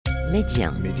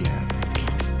Média.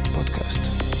 Podcast.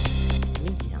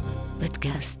 Média.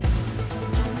 Podcast.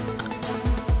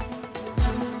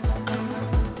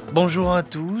 Bonjour à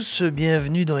tous,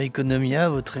 bienvenue dans Economia,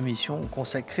 votre émission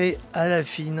consacrée à la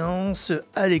finance,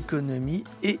 à l'économie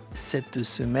et cette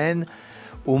semaine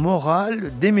au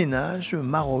moral des ménages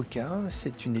marocains.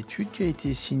 C'est une étude qui a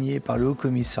été signée par le Haut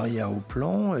Commissariat au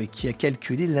Plan qui a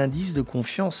calculé l'indice de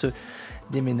confiance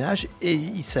des ménages et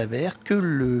il s'avère que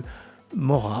le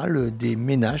moral des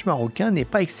ménages marocains n'est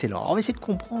pas excellent. Alors on va essayer de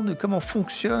comprendre comment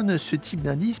fonctionne ce type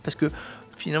d'indice parce que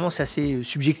finalement, c'est assez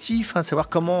subjectif, savoir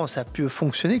comment ça peut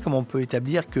fonctionner, comment on peut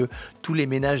établir que tous les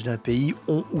ménages d'un pays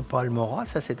ont ou pas le moral.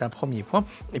 Ça, c'est un premier point.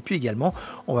 Et puis également,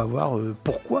 on va voir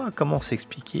comment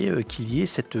s'expliquer qu'il y ait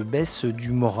cette baisse du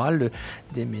moral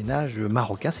des ménages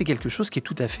marocains. C'est quelque chose qui est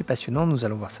tout à fait passionnant. Nous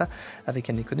allons voir ça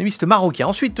avec un économiste marocain.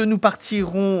 Ensuite, nous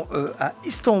partirons à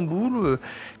Istanbul,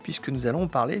 puisque nous allons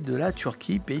parler de la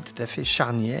Turquie, pays tout à fait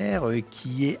charnière,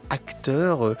 qui est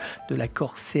acteur de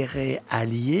l'accord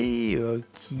céréalier,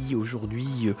 qui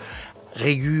aujourd'hui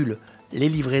régule les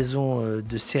livraisons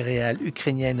de céréales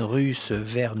ukrainiennes, russes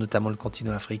vers notamment le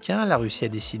continent africain. La Russie a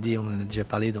décidé, on en a déjà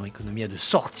parlé dans l'économie, de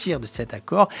sortir de cet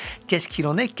accord. Qu'est-ce qu'il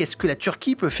en est ? Qu'est-ce que la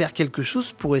Turquie peut faire quelque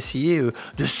chose pour essayer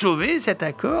de sauver cet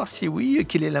accord ? Si oui,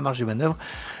 quelle est la marge de manœuvre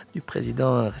du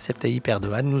président Recep Tayyip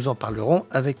Erdogan? Nous en parlerons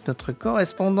avec notre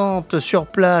correspondante sur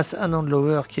place, Anand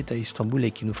Lower, qui est à Istanbul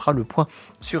et qui nous fera le point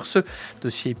sur ce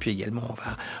dossier. Et puis également, on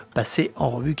va passer en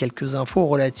revue quelques infos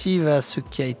relatives à ce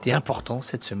qui a été important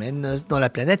cette semaine dans la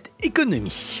planète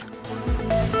économie.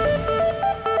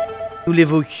 Nous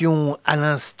l'évoquions à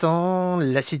l'instant,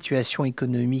 la situation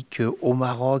économique au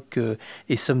Maroc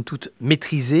est somme toute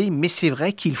maîtrisée, mais c'est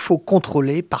vrai qu'il faut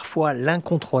contrôler parfois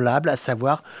l'incontrôlable, à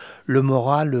savoir le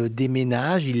moral des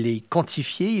ménages. Il est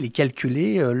quantifié, il est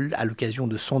calculé à l'occasion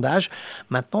de sondages.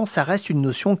 Maintenant, ça reste une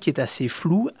notion qui est assez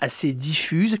floue, assez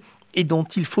diffuse, et dont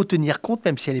il faut tenir compte,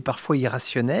 même si elle est parfois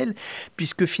irrationnelle,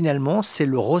 puisque finalement, c'est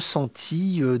le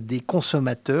ressenti des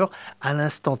consommateurs à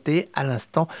l'instant T, à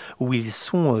l'instant où ils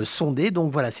sont sondés.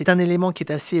 Donc voilà, c'est un élément qui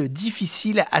est assez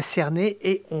difficile à cerner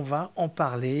et on va en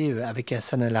parler avec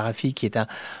Hassan Al-Arafi, qui est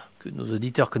que nos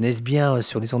auditeurs connaissent bien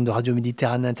sur les ondes de Radio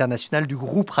Méditerranée Internationale, du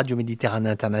groupe Radio Méditerranée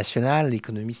Internationale,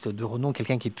 économiste de renom,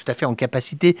 quelqu'un qui est tout à fait en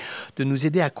capacité de nous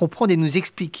aider à comprendre et nous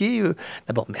expliquer.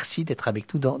 D'abord, merci d'être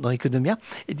avec nous dans Economia.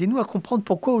 Aidez-nous à comprendre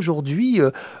pourquoi aujourd'hui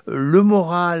le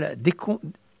moral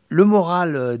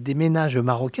des ménages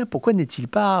marocains, pourquoi n'est-il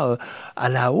pas à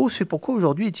la hausse et pourquoi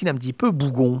aujourd'hui est-il un petit peu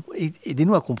bougon ?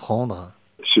 Aidez-nous à comprendre.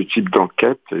 Ce type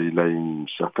d'enquête, il a une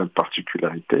certaine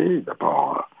particularité.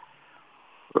 D'abord,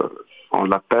 on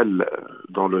l'appelle,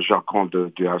 dans le jargon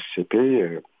du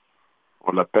HCP,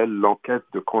 on l'appelle l'enquête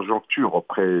de conjoncture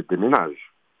auprès des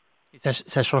ménages. Et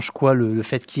ça change quoi, le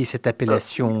fait qu'il y ait cette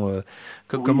appellation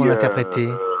comment l'interpréter ?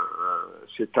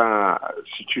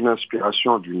 C'est une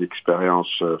inspiration d'une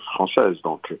expérience française.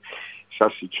 Donc, ça,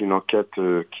 c'est une enquête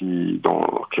qui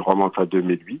remonte à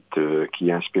 2008, qui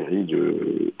est inspirée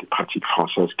des pratiques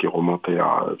françaises qui remontaient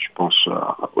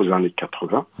aux années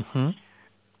 80. Mm-hmm.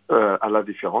 À la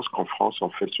différence qu'en France, on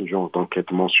fait ce genre d'enquête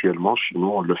mensuellement. Chez nous,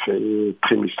 on le fait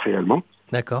trimestriellement.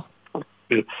 D'accord.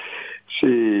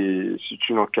 C'est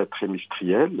une enquête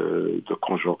trimestrielle de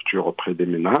conjoncture auprès des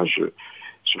ménages,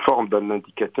 sous forme d'un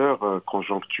indicateur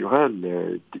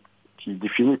conjoncturel qui est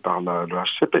défini par le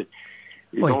HCP. Et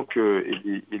oui. Donc,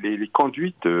 il est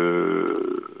conduit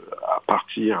à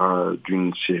partir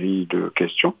d'une série de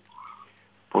questions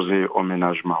posées aux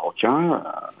ménages marocains,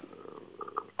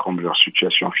 comme leur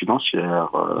situation financière,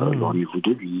 leur niveau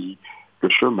de vie, le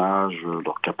chômage,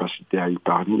 leur capacité à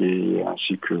épargner,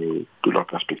 ainsi que de leur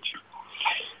perspective.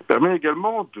 Il permet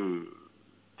également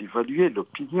d'évaluer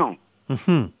l'opinion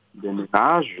des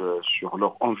ménages sur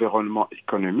leur environnement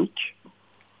économique.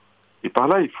 Et par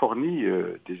là, il fournit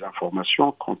des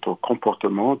informations quant au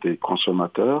comportement des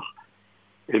consommateurs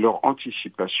et leur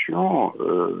anticipation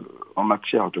en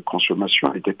matière de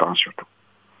consommation et d'épargne surtout.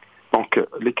 Donc,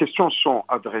 les questions sont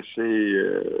adressées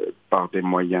par des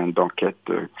moyens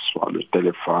d'enquête, soit le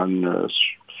téléphone,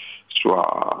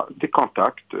 soit des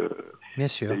contacts, bien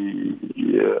sûr,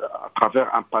 à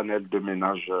travers un panel de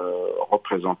ménages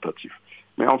représentatifs.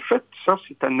 Mais en fait, ça,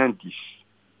 c'est un indice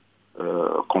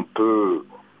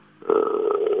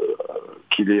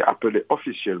qu'il est appelé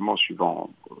officiellement, suivant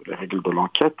les règles de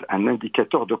l'enquête, un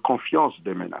indicateur de confiance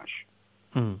des ménages,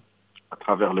 à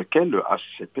travers lequel le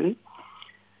HCP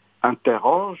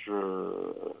interroge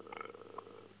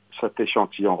cet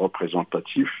échantillon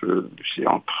représentatif, c'est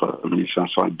entre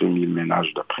 1500 et 2000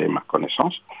 ménages d'après ma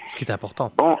connaissance. Ce qui est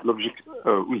important. Bon, l'objectif,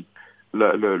 oui.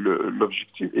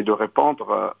 l'objectif est de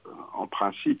répondre, en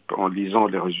principe, en lisant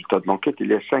les résultats de l'enquête, il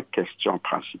y a 5 questions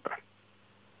principales.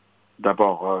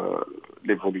 D'abord,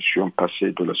 l'évolution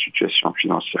passée de la situation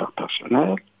financière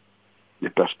personnelle, les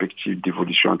perspectives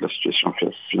d'évolution de la situation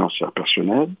financière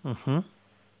personnelle,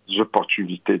 les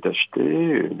opportunités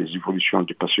d'acheter, les évolutions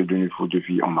du passé du niveau de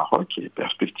vie en Maroc et les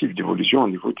perspectives d'évolution au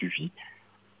niveau de vie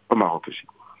au Maroc aussi.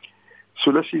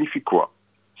 Cela signifie quoi?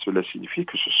 Cela signifie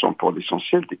que ce sont pour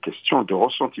l'essentiel des questions de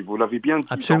ressenti. Vous l'avez bien dit.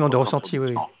 Absolument, de ressenti,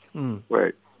 oui.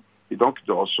 Ouais. Et donc,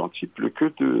 de ressenti plus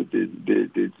que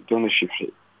des données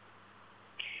chiffrées.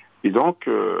 Et donc,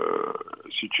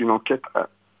 c'est une enquête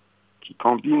qui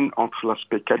combine entre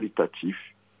l'aspect qualitatif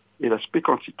et l'aspect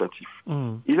quantitatif.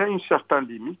 Il a une certaine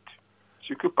limite,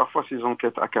 c'est que parfois ces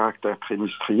enquêtes à caractère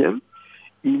trimestriel,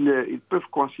 ils peuvent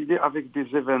coïncider avec des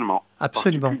événements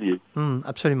particuliers.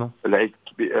 Absolument. L'Aïd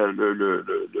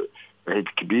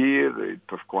Kbir, ils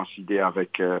peuvent coïncider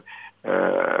avec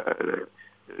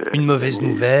une mauvaise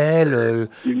nouvelle.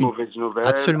 Mauvaise nouvelle.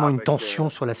 Absolument, avec, une tension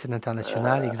sur la scène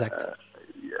internationale, exact.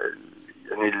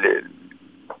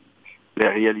 Les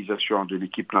réalisations de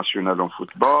l'équipe nationale en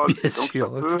football. Bien sûr,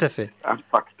 donc ça tout à fait.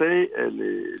 Impacter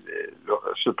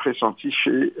ce pressenti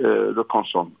chez le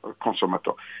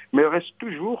consommateur. Mais il reste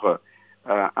toujours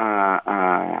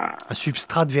un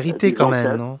substrat de vérité quand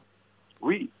même, non?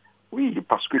 Oui,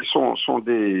 parce que sont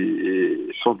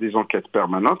des enquêtes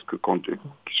permanentes qui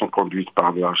sont conduites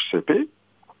par le HCP.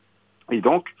 Et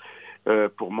donc,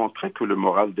 pour montrer que le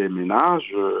moral des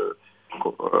ménages...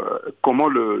 comment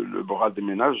le moral des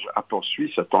ménages a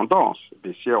poursuivi sa tendance,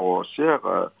 baissière ou haussière,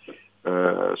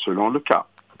 selon le cas.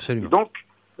 Absolument. Et donc,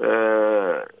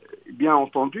 bien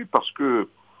entendu, parce que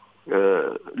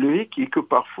le hic est que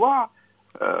parfois,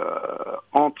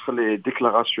 entre les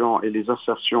déclarations et les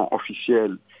assertions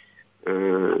officielles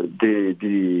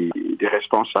des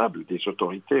responsables, des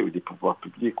autorités ou des pouvoirs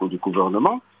publics ou du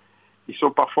gouvernement, ils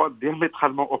sont parfois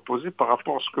diamétralement opposés par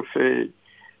rapport à ce que fait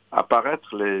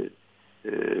apparaître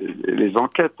les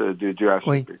enquêtes du HCP.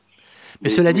 Oui. Mais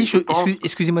cela dit,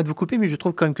 excusez-moi de vous couper, mais je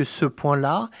trouve quand même que ce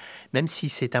point-là, même si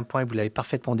c'est un point, vous l'avez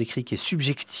parfaitement décrit, qui est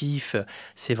subjectif,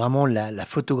 c'est vraiment la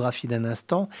photographie d'un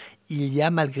instant, il y a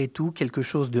malgré tout quelque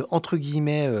chose de, entre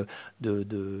guillemets,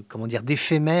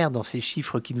 d'éphémère dans ces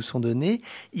chiffres qui nous sont donnés.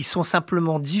 Ils sont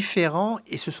simplement différents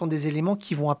et ce sont des éléments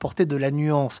qui vont apporter de la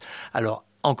nuance. Alors,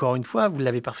 encore une fois, vous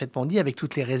l'avez parfaitement dit, avec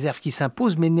toutes les réserves qui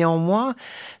s'imposent, mais néanmoins,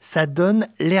 ça donne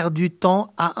l'air du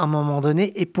temps à un moment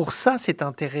donné. Et pour ça, c'est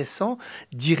intéressant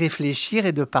d'y réfléchir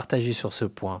et de partager sur ce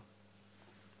point.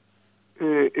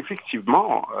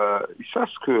 Effectivement, ça,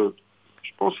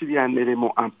 je pense qu'il y a un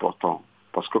élément important.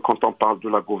 Parce que quand on parle de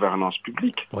la gouvernance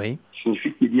publique, oui, ça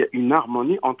signifie qu'il y a une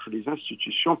harmonie entre les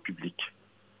institutions publiques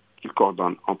qui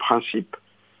coordonnent. En principe,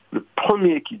 le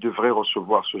premier qui devrait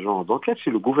recevoir ce genre d'enquête, c'est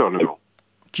le gouvernement.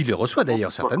 Qui le reçoit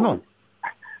d'ailleurs, certainement.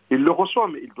 Il le reçoit,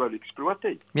 mais il doit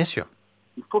l'exploiter. Bien sûr.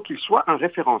 Il faut qu'il soit un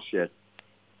référentiel.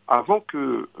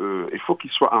 Il faut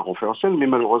qu'il soit un référentiel, mais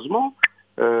malheureusement,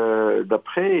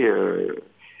 d'après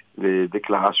les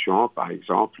déclarations, par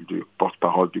exemple, du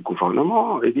porte-parole du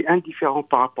gouvernement, il est indifférent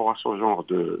par rapport à ce genre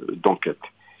d'enquête.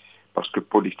 Parce que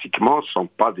politiquement, ce ne sont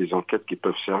pas des enquêtes qui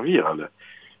peuvent servir.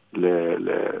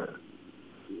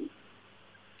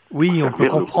 Oui, on peut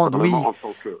comprendre, oui.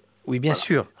 Oui, bien voilà.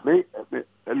 sûr. Mais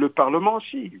le Parlement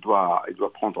aussi, il doit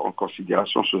prendre en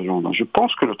considération ce genre de... Je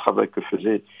pense que le travail que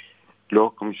faisait le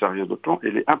Haut Commissariat de plan,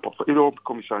 il est important. Et le Haut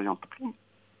Commissariat de plan,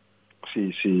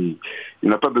 il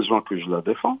n'a pas besoin que je la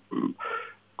défende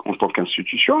en tant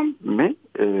qu'institution, mais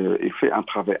il fait un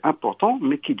travail important,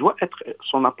 mais qui doit être...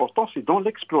 Son importance, c'est dans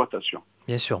l'exploitation.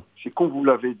 Bien sûr. C'est comme vous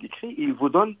l'avez décrit, il vous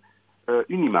donne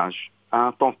une image à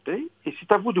un temps T, et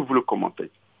c'est à vous de vous le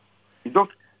commenter. Et donc,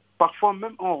 parfois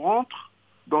même, on rentre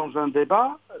dans un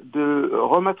débat de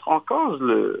remettre en cause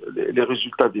les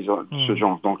résultats de ce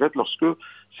genre d'enquête lorsque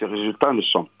ces résultats ne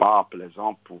sont pas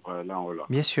plaisants pour l'un ou l'autre.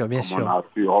 Bien sûr, bien sûr. On a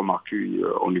pu remarquer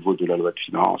au niveau de la loi de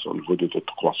finances, au niveau de taux de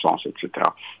croissance, etc.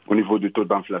 Au niveau du taux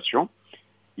d'inflation,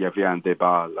 il y avait un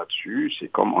débat là-dessus. C'est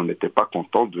comme on n'était pas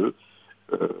content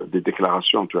des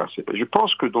déclarations du HCP. Je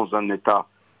pense que dans un État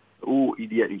où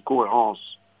il y a une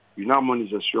cohérence, une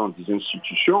harmonisation des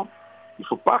institutions, il ne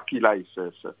faut pas qu'il aille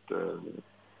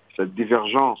cette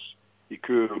divergence et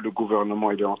que le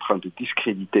gouvernement est en train de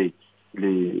discréditer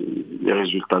les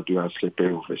résultats du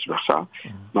HCP ou vice-versa.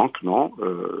 Donc non,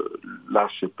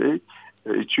 l'HCP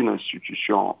est une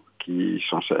institution qui est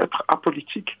censée être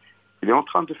apolitique. Il est en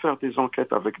train de faire des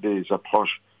enquêtes avec des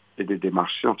approches et des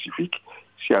démarches scientifiques.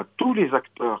 C'est à tous les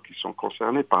acteurs qui sont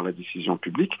concernés par la décision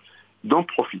publique d'en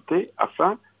profiter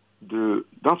afin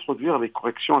d'introduire les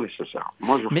corrections nécessaires.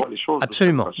 Moi, je vois les choses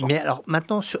absolument. de cette façon. Mais alors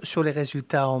maintenant, sur les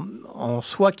résultats en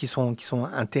soi qui sont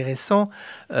intéressants,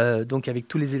 donc avec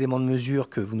tous les éléments de mesure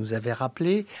que vous nous avez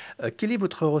rappelés, quel est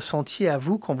votre ressenti à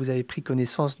vous quand vous avez pris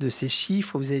connaissance de ces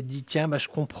chiffres? Vous avez dit, tiens, je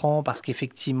comprends parce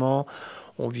qu'effectivement,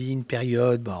 on vit une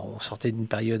période, on sortait d'une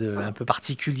période un peu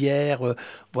particulière,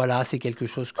 voilà, c'est quelque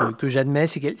chose que j'admets,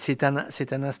 c'est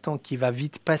un instant qui va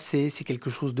vite passer, c'est quelque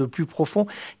chose de plus profond.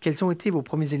 Quels ont été vos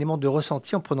premiers éléments de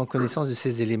ressenti en prenant connaissance de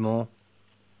ces éléments?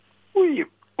 Oui,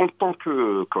 en tant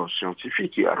que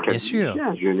scientifique et académicien,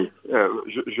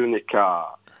 je n'ai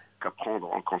qu'à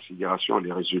prendre en considération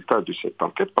les résultats de cette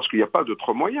enquête parce qu'il n'y a pas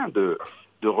d'autre moyen de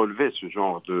relever ce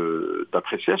genre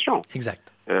d'appréciation.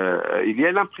 Exact. Il y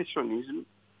a l'impressionnisme.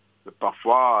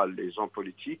 Parfois, les hommes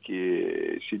politiques,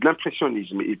 c'est de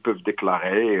l'impressionnisme. Ils peuvent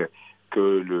déclarer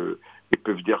ils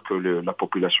peuvent dire que la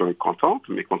population est contente,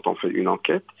 mais quand on fait une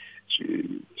enquête,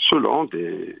 selon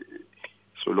des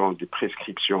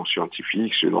prescriptions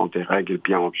scientifiques, selon des règles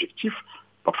bien objectives,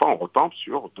 parfois on retombe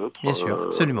sur d'autres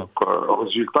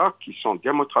résultats qui sont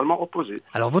diamétralement opposés.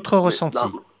 Alors, votre ressenti?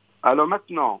 Alors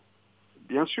maintenant,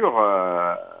 bien sûr,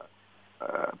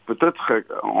 peut-être,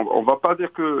 on ne va pas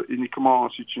dire que uniquement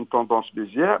c'est une tendance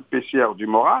baissière du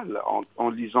moral en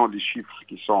lisant les chiffres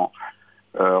qui sont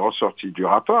ressortis du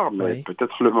rapport, mais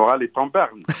peut-être le moral est en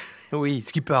berne. Oui,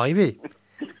 ce qui peut arriver.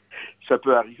 Ça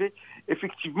peut arriver,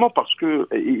 effectivement, parce que,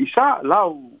 et ça, là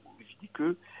où je dis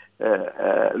que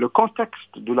le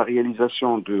contexte de la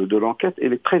réalisation de l'enquête,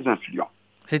 elle est très influent.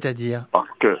 C'est-à-dire,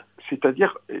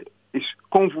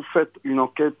 quand vous faites une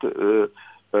enquête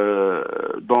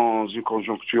dans une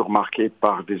conjoncture marquée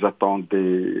par des attentes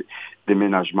des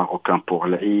ménages marocains pour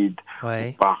l'Aïd,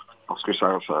 parce que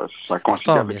ça coïncide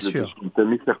avec le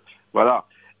début. Voilà,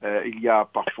 il y a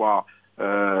parfois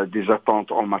des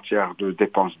attentes en matière de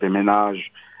dépenses des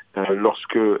ménages,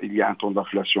 lorsqu'il y a un taux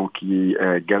d'inflation qui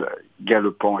est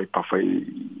galopant et parfois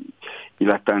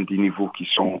il atteint des niveaux qui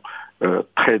sont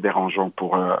très dérangeants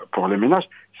pour les ménages,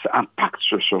 ça impacte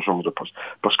ce genre de poste.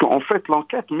 Parce qu'en fait,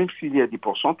 l'enquête, même s'il y a des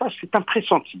pourcentages, c'est un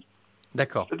pressenti.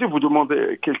 D'accord. C'est-à-dire, vous demandez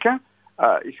à quelqu'un,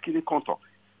 est-ce qu'il est content?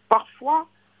 Parfois,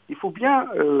 il faut bien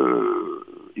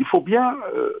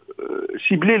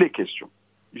cibler les questions.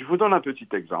 Je vous donne un petit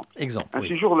exemple. Un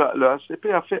séjour, le ACP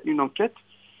a fait une enquête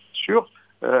sur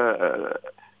la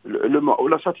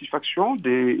satisfaction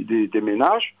des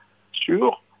ménages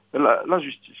sur la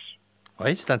justice.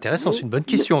 Oui, c'est intéressant, c'est une bonne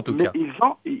question en tout cas.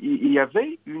 Il y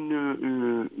avait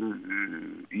une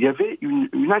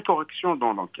incorrection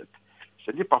dans l'enquête.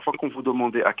 C'est-à-dire parfois quand vous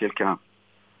demandez à quelqu'un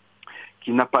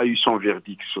qui n'a pas eu son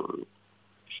verdict,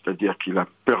 c'est-à-dire qu'il a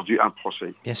perdu un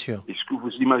procès, bien sûr, est-ce que vous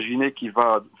imaginez qu'il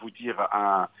va vous dire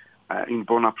une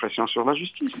bonne impression sur la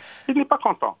justice? Il n'est pas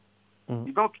content.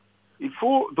 Et donc, il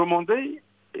faut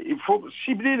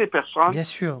cibler les personnes. Bien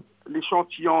sûr.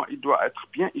 L'échantillon, il doit être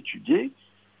bien étudié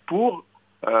pour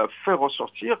faire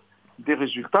ressortir des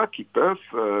résultats qui peuvent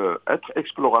être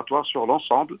exploratoires sur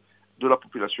l'ensemble de la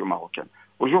population marocaine.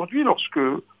 Aujourd'hui, lorsque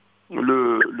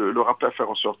le rapport fait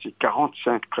ressortir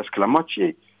 45, presque la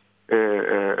moitié,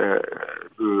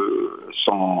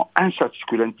 sont insatisfaits,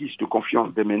 que l'indice de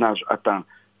confiance des ménages atteint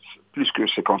plus que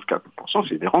 54%,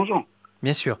 c'est dérangeant.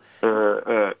 Bien sûr.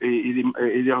 Et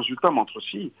les résultats montrent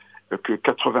aussi que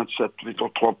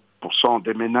 87,3%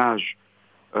 des ménages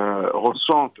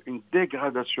ressentent une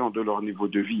dégradation de leur niveau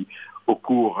de vie au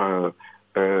cours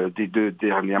des 2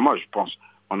 derniers mois. Je pense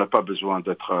qu'on n'a pas besoin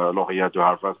d'être lauréat de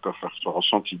Harvard pour faire ce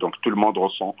ressenti. Donc tout le monde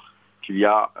ressent qu'il y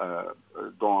a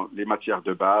dans les matières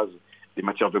de base, les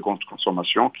matières de grande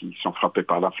consommation qui sont frappées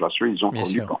par l'inflation, ils ont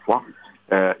connu parfois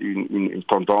une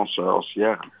tendance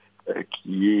haussière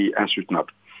qui est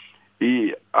insoutenable.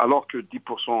 Et alors que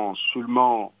 10%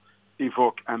 seulement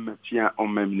évoquent un maintien au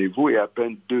même niveau et à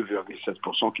peine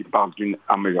 2,7% qui parlent d'une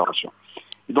amélioration.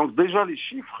 Et donc déjà les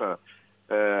chiffres,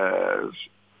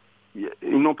 ils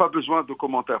n'ont pas besoin de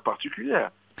commentaires particuliers.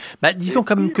 Disons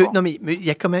quand même que mais il y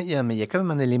a quand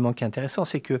même un élément qui est intéressant,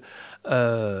 c'est que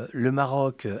le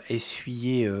Maroc a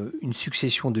essuyé une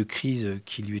succession de crises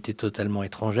qui lui étaient totalement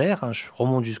étrangères. Je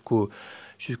remonte jusqu'au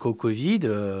Covid,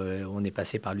 on est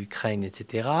passé par l'Ukraine,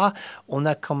 etc. On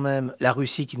a quand même la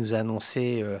Russie qui nous a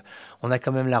annoncé,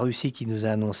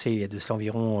 il y a de cela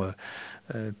environ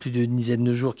plus d'une dizaine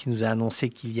de jours, qui nous a annoncé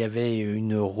qu'il y avait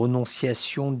une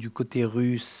renonciation du côté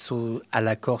russe à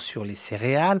l'accord sur les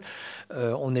céréales.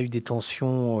 On a eu des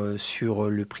tensions sur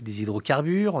le prix des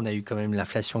hydrocarbures. On a eu quand même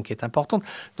l'inflation qui est importante.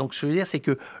 Donc, ce que je veux dire, c'est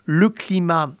que le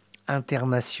climat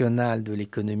international de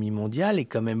l'économie mondiale est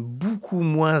quand même beaucoup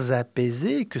moins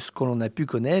apaisé que ce que l'on a pu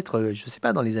connaître, je ne sais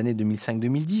pas, dans les années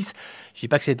 2005-2010. Je ne dis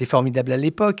pas que c'était formidable à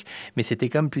l'époque, mais c'était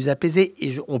quand même plus apaisé.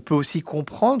 Et on peut aussi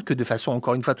comprendre que de façon,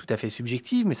 encore une fois, tout à fait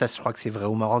subjective, mais ça, je crois que c'est vrai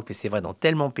au Maroc, mais c'est vrai dans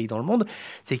tellement de pays dans le monde,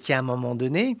 c'est qu'à un moment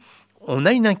donné, on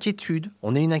a une inquiétude.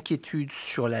 On a une inquiétude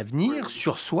sur l'avenir,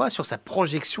 sur soi, sur sa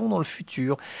projection dans le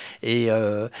futur. Et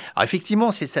alors effectivement,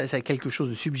 c'est quelque chose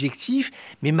de subjectif,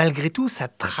 mais malgré tout, ça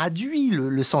traduit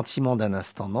le sentiment d'un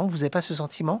instant, non? Vous n'avez pas ce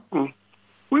sentiment?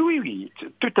 Oui,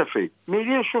 tout à fait. Mais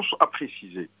il y a une chose à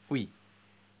préciser. Oui.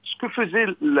 Ce que faisait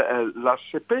la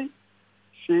CP,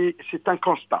 c'est un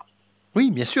constat. Oui,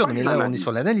 bien sûr, mais là, analyse. on est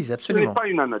sur l'analyse, Ce absolument. n'est pas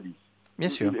une analyse. Bien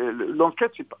sûr.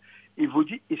 L'enquête, c'est pas. Il vous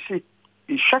dit,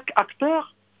 et chaque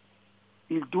acteur,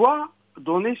 il doit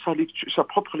donner sa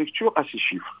propre lecture à ces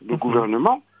chiffres. Le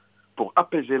gouvernement, pour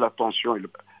apaiser la tension,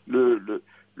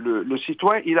 le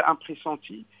citoyen, il a un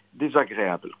pressenti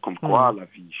désagréable, comme quoi la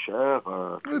vie est chère.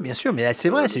 Oui, bien sûr, mais c'est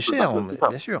vrai, c'est cher,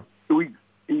 bien sûr. Oui,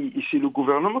 et c'est le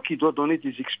gouvernement qui doit donner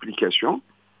des explications.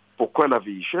 Pourquoi la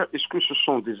vie est chère? Est-ce que ce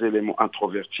sont des éléments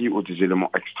introvertis ou des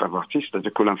éléments extravertis?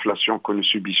 C'est-à-dire que l'inflation que nous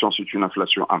subissons, c'est une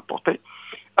inflation importée,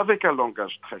 avec un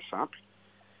langage très simple.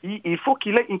 Il faut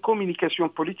qu'il ait une communication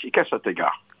politique à cet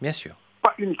égard. Bien sûr.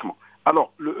 Pas uniquement.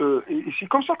 Alors, c'est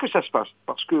comme ça que ça se passe,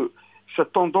 parce que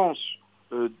cette tendance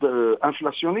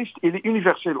inflationniste, elle est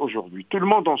universelle aujourd'hui. Tout le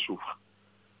monde en souffre.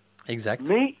 Exact.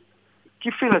 Mais,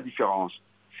 qui fait la différence?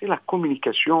 C'est la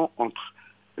communication entre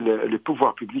le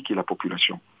pouvoir public et la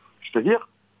population. C'est-à-dire,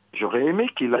 j'aurais aimé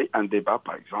qu'il ait un débat,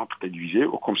 par exemple, télévisé,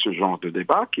 ou comme ce genre de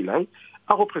débat, qu'il ait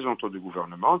un représentant du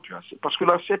gouvernement, parce que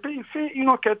la CP, il fait une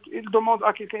enquête, il demande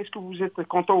à quelqu'un, est-ce que vous êtes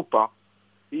content ou pas?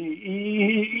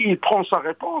 Il prend sa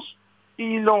réponse, et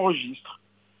il l'enregistre.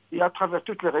 Et à travers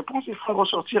toutes les réponses, il faut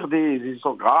ressortir des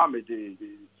isogrammes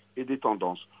et des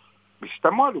tendances. Mais c'est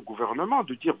à moi, le gouvernement,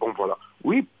 de dire, bon voilà,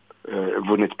 oui,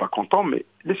 vous n'êtes pas content, mais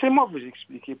laissez-moi vous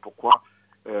expliquer pourquoi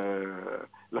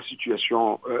la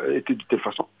situation était de telle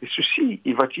façon. Et ceci,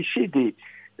 il va tisser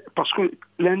parce que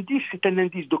l'indice, c'est un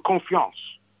indice de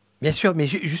confiance. Bien sûr, mais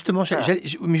justement,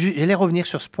 j'allais revenir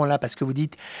sur ce point-là, parce que vous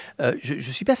dites, je ne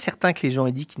suis pas certain que les gens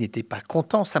aient dit qu'ils n'étaient pas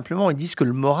contents, simplement ils disent que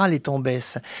le moral est en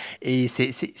baisse. Et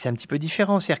c'est un petit peu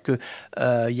différent, c'est-à-dire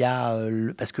que y a,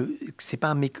 parce que c'est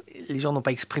pas les gens n'ont pas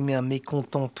exprimé un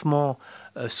mécontentement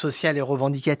social et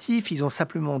revendicatif, ils ont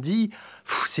simplement dit,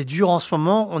 c'est dur en ce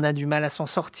moment, on a du mal à s'en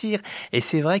sortir. Et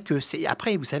c'est vrai que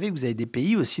après, vous savez, vous avez des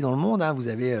pays aussi dans le monde, hein, vous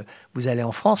allez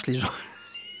en France,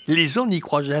 les gens n'y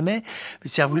croient jamais.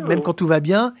 Même quand tout va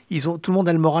bien, tout le monde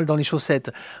a le moral dans les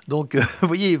chaussettes. Donc, vous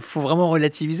voyez, il faut vraiment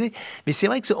relativiser. Mais c'est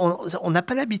vrai qu'on n'a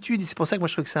pas l'habitude, et c'est pour ça que moi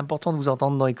je trouve que c'est important de vous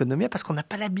entendre dans Economia, parce qu'on n'a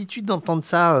pas l'habitude d'entendre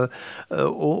ça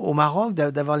au Maroc,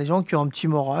 d'avoir les gens qui ont un petit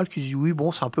moral, qui disent oui,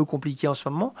 bon, c'est un peu compliqué en ce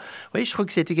moment. Vous voyez, je trouve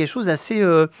que c'était quelque chose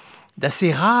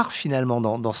d'assez rare finalement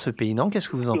dans ce pays, non? Qu'est-ce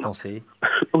que vous en pensez?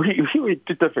 Oui,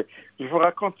 tout à fait. Je vous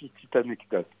raconte une petite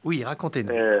anecdote. Oui,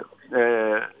 racontez-nous.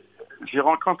 J'ai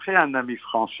rencontré un ami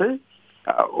français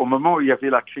au moment où il y avait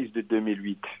la crise de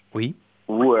 2008. Oui.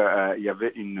 Où il y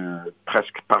avait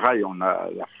presque pareil.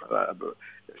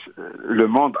 Le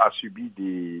monde a subi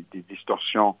des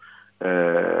distorsions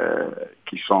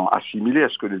qui sont assimilées à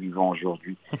ce que nous vivons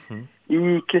aujourd'hui.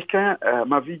 Et quelqu'un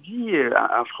m'avait dit,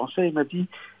 un Français, il m'a dit,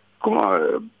 comment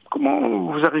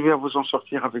vous arrivez à vous en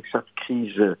sortir avec cette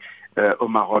crise au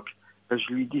Maroc?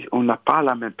 Je lui dis, on n'a pas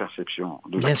la même perception.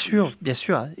 Bien sûr.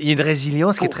 Il y a une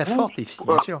résilience qui est très forte ici,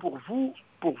 bien sûr. Pour vous,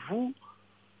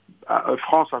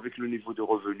 France, avec le niveau de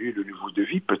revenu, le niveau de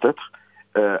vie, peut-être,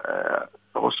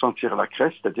 ressentir la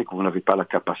crise, c'est-à-dire que vous n'avez pas la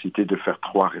capacité de faire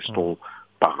 3 restos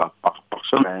par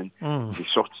semaine, des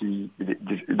sorties,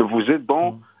 vous êtes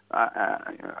dans un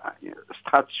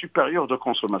strate supérieur de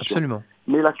consommation. Absolument.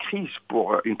 Mais la crise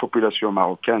pour une population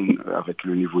marocaine avec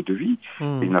le niveau de vie,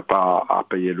 il n'a pas à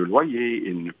payer le loyer,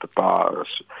 il ne peut pas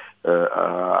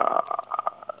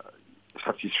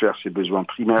satisfaire ses besoins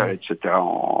primaires, etc.,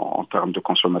 en termes de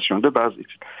consommation de base,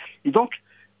 etc. Et donc,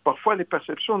 parfois, les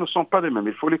perceptions ne sont pas les mêmes.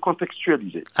 Il faut les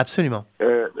contextualiser. Absolument.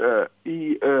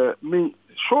 Mais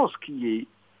chose qui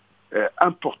est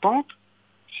importante,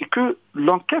 c'est que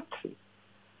l'enquête,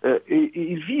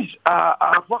 il vise à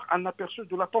avoir un aperçu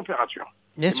de la température.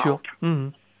 Bien sûr.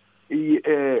 Et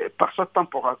par cette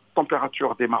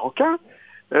température des Marocains,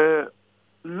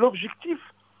 l'objectif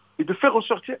est de faire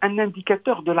ressortir un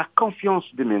indicateur de la confiance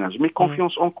des ménages. Mais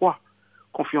confiance en quoi?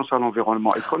 Confiance à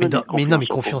l'environnement économique. Mais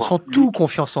confiance en tout,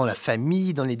 confiance en la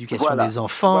famille, dans l'éducation des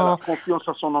enfants. Confiance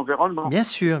à son environnement. Bien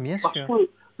sûr. Parce que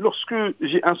lorsque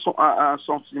j'ai un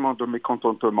sentiment de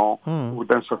mécontentement ou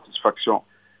d'insatisfaction,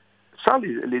 Ça,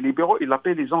 les libéraux, ils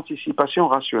l'appellent les anticipations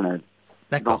rationnelles.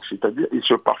 D'accord. Donc, c'est-à-dire,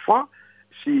 parfois,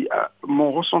 c'est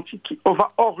mon ressenti qui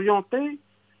va orienter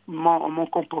mon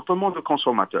comportement de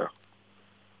consommateur.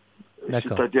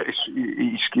 D'accord. C'est-à-dire,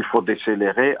 est-ce qu'il faut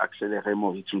accélérer mon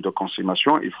rythme de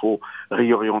consommation, il faut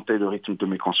réorienter le rythme de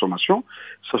mes consommations,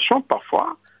 sachant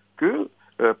parfois que,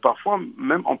 parfois,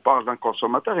 même on parle d'un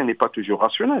consommateur, il n'est pas toujours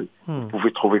rationnel. Vous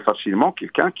pouvez trouver facilement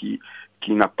quelqu'un qui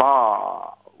n'a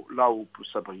pas là où peut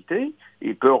s'abriter,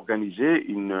 il peut organiser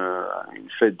une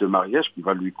fête de mariage qui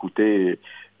va lui coûter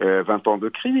 20 ans de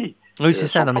crédit. Oui, c'est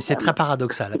ça, non, mais c'est très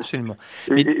paradoxal, absolument.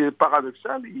 Et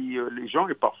paradoxal, les gens,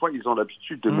 et parfois, ils ont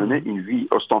l'habitude de mener une vie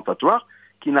ostentatoire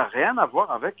qui n'a rien à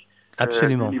voir avec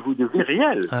le niveau de vie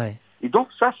réel. Ouais. Et donc,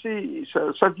 ça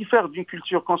diffère d'une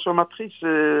culture consommatrice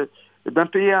d'un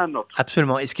pays à un autre.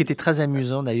 Absolument. Et ce qui était très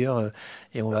amusant d'ailleurs,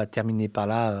 et on va terminer par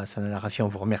là, Hassan El-Arafi, en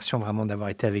vous remerciant vraiment d'avoir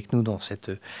été avec nous dans cette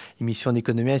émission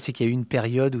d'économie, c'est qu'il y a eu une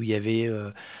période où il y avait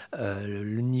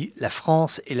la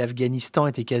France et l'Afghanistan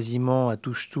étaient quasiment à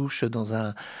touche-touche dans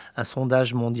un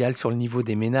sondage mondial sur le niveau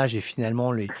des ménages, et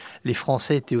finalement les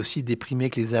Français étaient aussi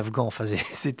déprimés que les Afghans. Enfin,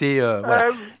 c'était...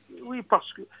 voilà. Oui,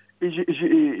 parce que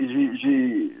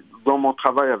j'ai dans mon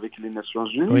travail avec les Nations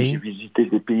Unies, j'ai visité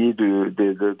des pays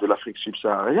de l'Afrique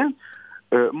subsaharienne.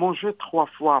 Manger 3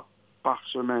 fois par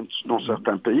semaine dans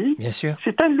certains pays, bien sûr,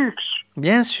 c'est un luxe.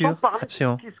 Bien sûr, sans parler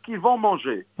absolument. de ce qu'ils vont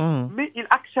manger. Mais ils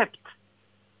acceptent.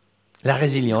 La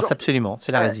résilience, absolument,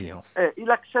 c'est la résilience.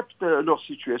 Ils acceptent leur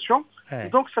situation. Et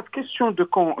donc cette question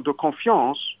de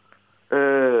confiance,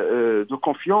 des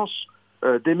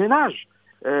ménages,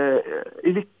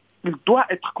 il doit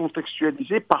être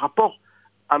contextualisé par rapport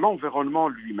à l'environnement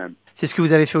lui-même. C'est ce que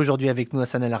vous avez fait aujourd'hui avec nous,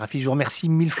 Hassan El-Arafi. Je vous remercie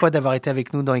 1000 fois d'avoir été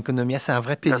avec nous dans Economia. C'est un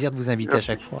vrai plaisir de vous inviter à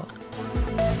chaque fois.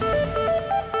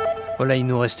 Voilà, il ne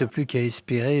nous reste plus qu'à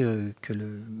espérer que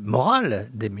le moral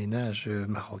des ménages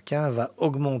marocains va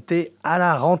augmenter à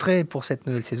la rentrée pour cette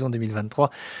nouvelle saison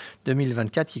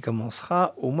 2023-2024 qui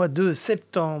commencera au mois de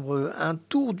septembre. Un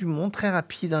tour du monde très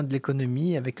rapide de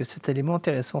l'économie avec cet élément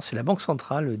intéressant. C'est la Banque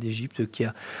centrale d'Égypte qui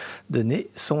a donné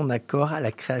son accord à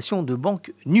la création de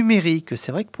banques numériques.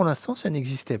 C'est vrai que pour l'instant, ça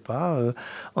n'existait pas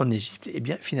en Égypte. Eh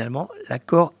bien, finalement,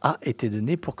 l'accord a été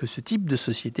donné pour que ce type de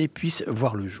société puisse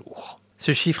voir le jour.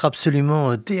 Ce chiffre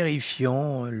absolument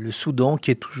terrifiant, le Soudan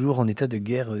qui est toujours en état de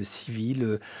guerre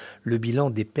civile, le bilan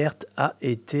des pertes a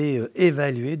été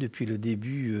évalué depuis le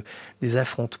début des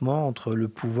affrontements entre le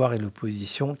pouvoir et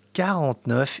l'opposition.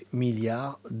 49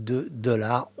 milliards de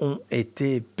dollars ont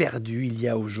été perdus. Il y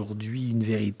a aujourd'hui une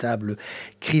véritable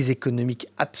crise économique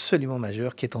absolument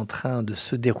majeure qui est en train de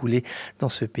se dérouler dans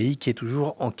ce pays qui est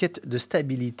toujours en quête de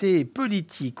stabilité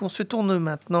politique. On se tourne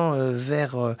maintenant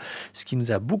vers ce qui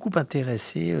nous a beaucoup intéressé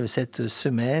cette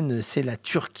semaine, c'est la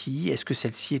Turquie. Est-ce que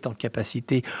celle-ci est en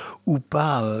capacité ou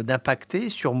pas d'impacter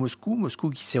sur Moscou? Moscou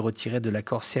qui s'est retiré de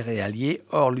l'accord céréalier.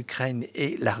 Or, l'Ukraine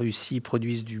et la Russie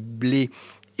produisent du blé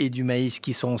et du maïs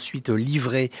qui sont ensuite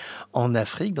livrés en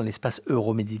Afrique, dans l'espace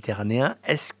euro-méditerranéen.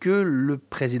 Est-ce que le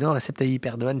président Recep Tayyip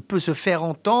Erdogan peut se faire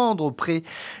entendre auprès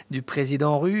du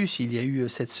président russe? Il y a eu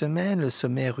cette semaine le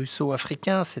sommet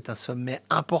russo-africain. C'est un sommet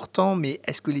important, mais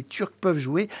est-ce que les Turcs peuvent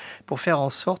jouer pour faire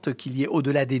en sorte qu'il y ait,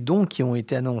 au-delà des dons qui ont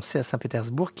été annoncés à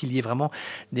Saint-Pétersbourg, qu'il y ait vraiment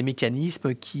des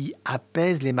mécanismes qui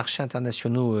apaisent les marchés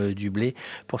internationaux du blé,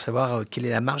 pour savoir quelle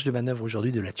est la marge de manœuvre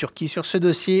aujourd'hui de la Turquie sur ce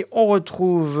dossier? On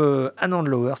retrouve Anand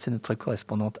Lower, c'est notre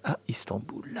correspondante à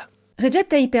Istanbul. Recep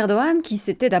Tayyip Erdogan, qui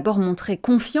s'était d'abord montré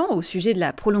confiant au sujet de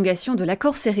la prolongation de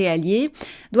l'accord céréalier,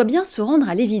 doit bien se rendre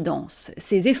à l'évidence.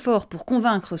 Ses efforts pour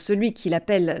convaincre celui qu'il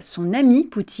appelle son ami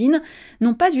Poutine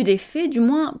n'ont pas eu d'effet, du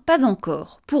moins pas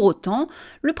encore. Pour autant,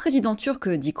 le président turc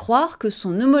dit croire que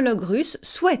son homologue russe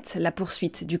souhaite la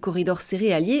poursuite du corridor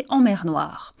céréalier en mer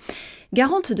Noire.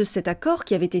 Garante de cet accord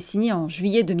qui avait été signé en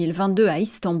juillet 2022 à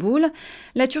Istanbul,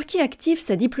 la Turquie active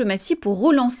sa diplomatie pour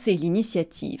relancer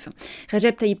l'initiative.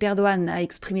 Recep Tayyip Erdogan a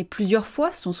exprimé plusieurs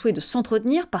fois son souhait de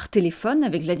s'entretenir par téléphone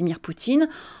avec Vladimir Poutine,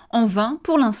 en vain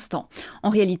pour l'instant. En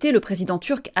réalité, le président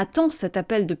turc attend cet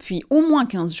appel depuis au moins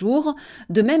 15 jours,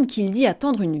 de même qu'il dit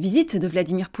attendre une visite de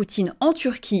Vladimir Poutine en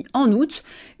Turquie en août,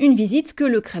 une visite que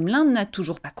le Kremlin n'a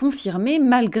toujours pas confirmée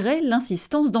malgré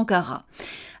l'insistance d'Ankara.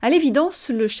 À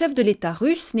l'évidence, le chef de l'État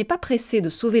russe n'est pas pressé de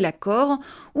sauver l'accord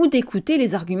ou d'écouter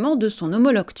les arguments de son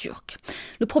homologue turc.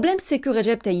 Le problème, c'est que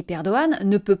Recep Tayyip Erdogan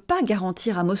ne peut pas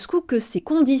garantir à Moscou que ses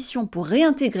conditions pour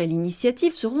réintégrer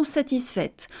l'initiative seront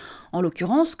satisfaites. En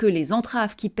l'occurrence, que les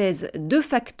entraves qui pèsent de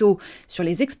facto sur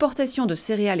les exportations de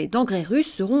céréales et d'engrais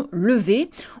russes seront levées,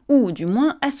 ou du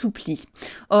moins assouplies.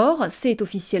 Or, c'est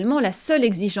officiellement la seule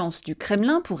exigence du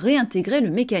Kremlin pour réintégrer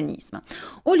le mécanisme.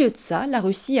 Au lieu de ça, la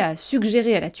Russie a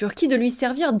suggéré à la Turquie de lui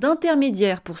servir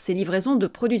d'intermédiaire pour ses livraisons de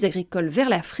produits agricoles vers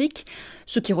l'Afrique,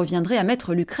 ce qui reviendrait à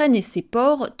mettre l'Ukraine et ses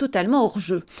ports totalement hors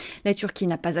jeu. La Turquie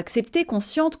n'a pas accepté,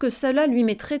 consciente que cela lui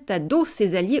mettrait à dos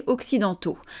ses alliés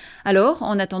occidentaux. Alors,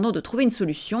 en attendant de trouver une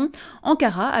solution,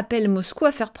 Ankara appelle Moscou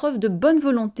à faire preuve de bonne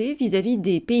volonté vis-à-vis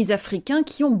des pays africains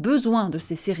qui ont besoin de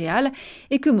ces céréales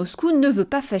et que Moscou ne veut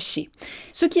pas fâcher.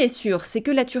 Ce qui est sûr, c'est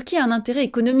que la Turquie a un intérêt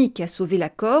économique à sauver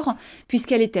l'accord,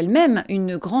 puisqu'elle est elle-même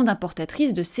une grande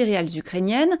importatrice de céréales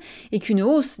ukrainiennes et qu'une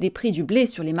hausse des prix du blé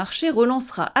sur les marchés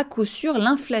relancera à coup sûr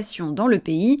l'inflation dans le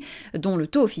pays, dont le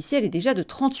taux officiel est déjà de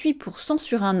 38%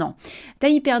 sur un an.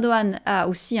 Tayyip Erdogan a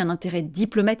aussi un intérêt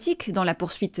diplomatique dans la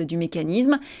poursuite du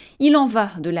mécanisme. Il en va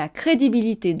de la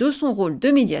crédibilité de son rôle de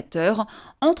médiateur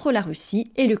entre la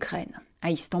Russie et l'Ukraine.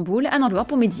 À Istanbul, Anne Loire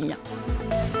pour Média.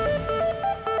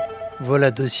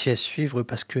 Voilà, dossier à suivre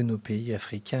parce que nos pays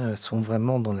africains sont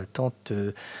vraiment dans l'attente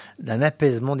d'un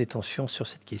apaisement des tensions sur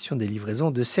cette question des livraisons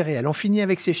de céréales. On finit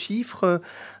avec ces chiffres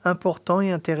importants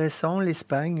et intéressants.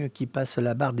 L'Espagne qui passe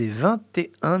la barre des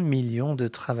 21 millions de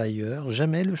travailleurs.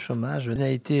 Jamais le chômage n'a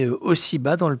été aussi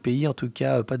bas dans le pays, en tout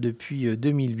cas pas depuis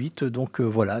 2008. Donc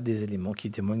voilà, des éléments qui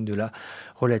témoignent de la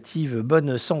relative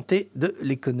bonne santé de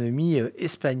l'économie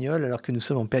espagnole, alors que nous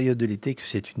sommes en période de l'été, que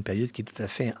c'est une période qui est tout à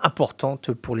fait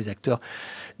importante pour les acteurs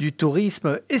du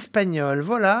tourisme espagnol.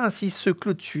 Voilà, ainsi se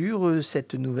clôture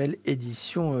cette nouvelle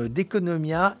édition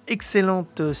d'Economia.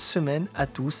 Excellente semaine à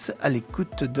tous à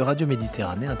l'écoute de Radio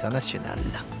Méditerranée Internationale.